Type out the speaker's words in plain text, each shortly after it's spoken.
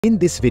In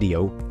this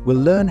video,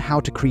 we'll learn how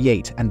to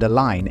create and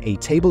align a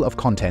table of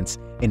contents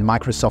in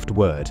Microsoft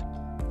Word.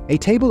 A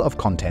table of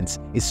contents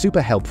is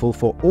super helpful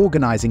for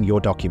organizing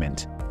your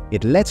document.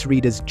 It lets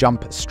readers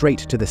jump straight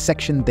to the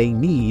section they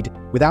need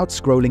without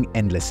scrolling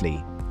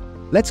endlessly.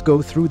 Let's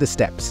go through the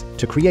steps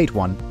to create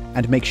one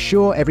and make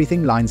sure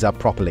everything lines up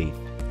properly.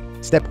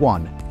 Step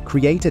 1.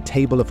 Create a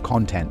table of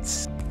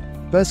contents.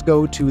 First,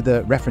 go to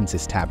the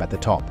References tab at the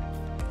top.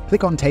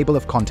 Click on Table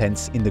of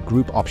Contents in the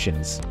Group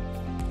options.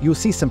 You'll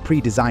see some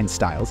pre-designed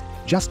styles.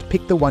 Just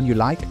pick the one you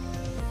like.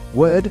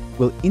 Word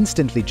will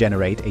instantly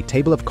generate a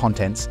table of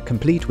contents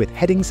complete with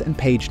headings and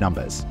page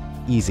numbers.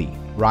 Easy,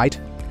 right?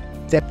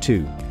 Step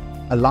 2.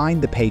 Align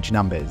the page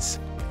numbers.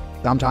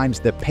 Sometimes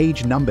the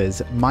page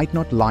numbers might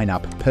not line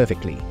up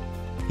perfectly.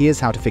 Here's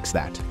how to fix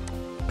that.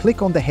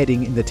 Click on the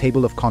heading in the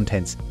table of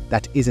contents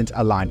that isn't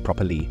aligned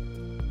properly.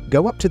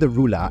 Go up to the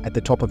ruler at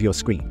the top of your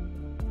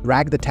screen.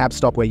 Drag the tab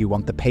stop where you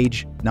want the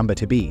page number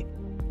to be.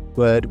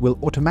 Word will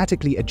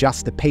automatically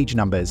adjust the page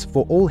numbers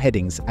for all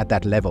headings at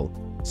that level,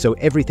 so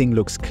everything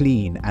looks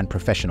clean and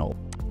professional.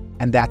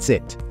 And that's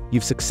it.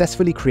 You've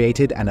successfully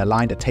created and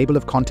aligned a table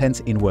of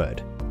contents in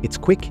Word. It's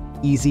quick,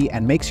 easy,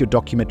 and makes your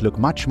document look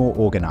much more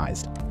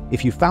organized.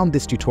 If you found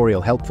this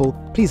tutorial helpful,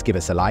 please give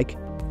us a like.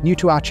 New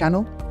to our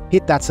channel?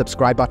 Hit that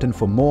subscribe button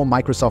for more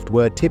Microsoft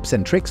Word tips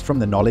and tricks from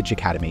the Knowledge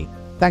Academy.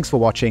 Thanks for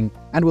watching,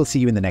 and we'll see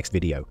you in the next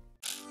video.